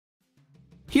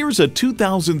Here's a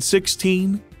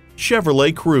 2016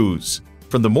 Chevrolet Cruze.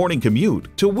 From the morning commute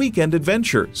to weekend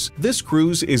adventures, this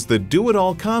Cruze is the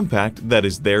do-it-all compact that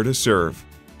is there to serve.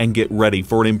 And get ready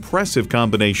for an impressive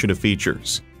combination of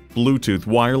features: Bluetooth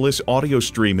wireless audio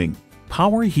streaming,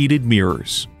 power heated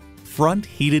mirrors, front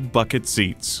heated bucket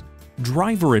seats,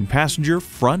 driver and passenger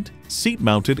front,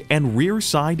 seat-mounted and rear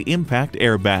side impact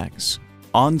airbags,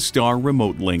 OnStar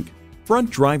remote link, front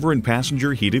driver and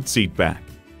passenger heated seat back,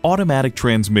 automatic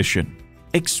transmission,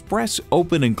 express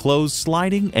open and close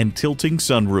sliding and tilting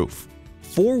sunroof,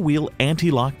 four-wheel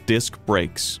anti-lock disc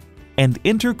brakes, and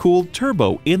intercooled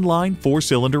turbo inline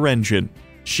four-cylinder engine.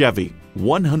 Chevy,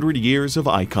 100 years of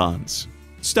icons.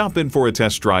 Stop in for a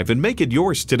test drive and make it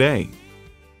yours today.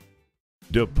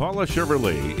 DePaula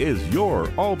Chevrolet is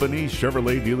your Albany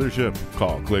Chevrolet dealership.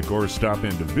 Call, click, or stop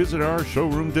in to visit our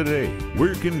showroom today.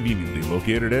 We're conveniently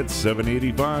located at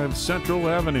 785 Central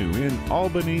Avenue in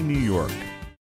Albany, New York.